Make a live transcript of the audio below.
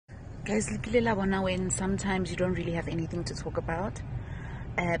Guys, when sometimes you don't really have anything to talk about,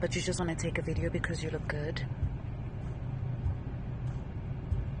 but you just want to take a video because you look good.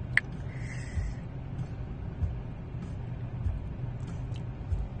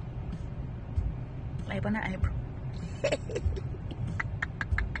 Like on an eyebrow.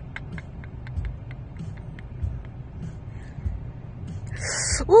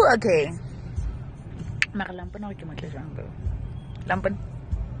 Ooh, okay. Lampen.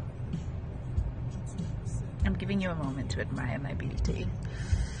 I'm giving you a moment to admire my beauty.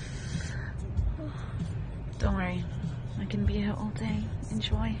 Don't worry, I can be here all day.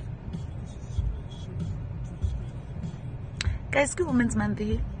 Enjoy. Guys, good Women's Month.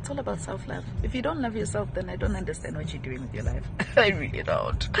 It's all about self-love. If you don't love yourself, then I don't understand what you're doing with your life. I really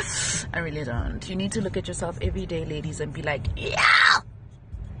don't. I really don't. You need to look at yourself every day, ladies, and be like, yeah!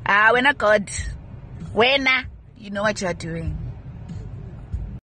 When I God. When you know what you're doing.